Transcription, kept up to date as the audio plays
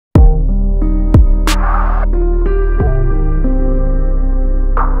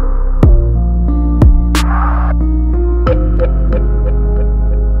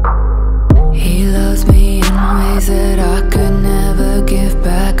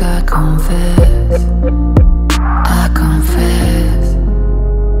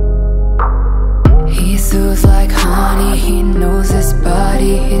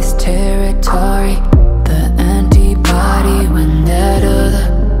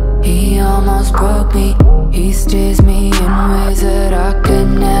almost broke me. He steers me in ways that I could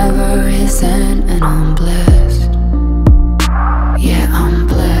never resent. And I'm blessed, yeah, I'm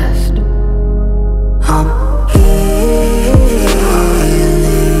blessed. I'm healing,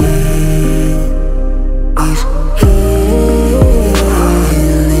 he's healing,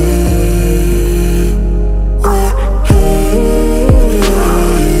 we're healing,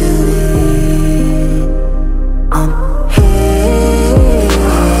 I'm healing.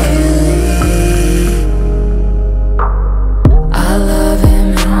 I love him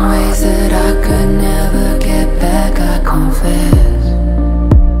in ways that I could never get back. I confess,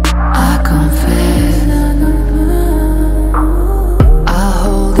 I confess. I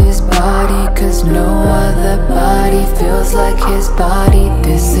hold his body 'cause no other body feels like his body.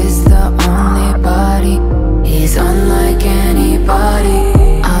 This is